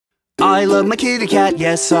I love my kitty cat,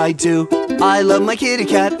 yes I do. I love my kitty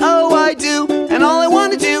cat, oh I do. And all I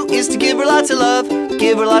want to do is to give her lots of love.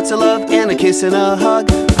 Give her lots of love and a kiss and a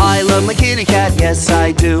hug. I love my kitty cat, yes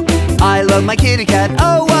I do. I love my kitty cat,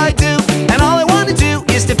 oh I do. And all I want to do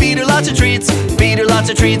is to feed her lots of treats. Feed her lots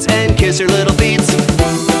of treats and kiss her little feet.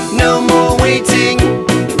 No more waiting,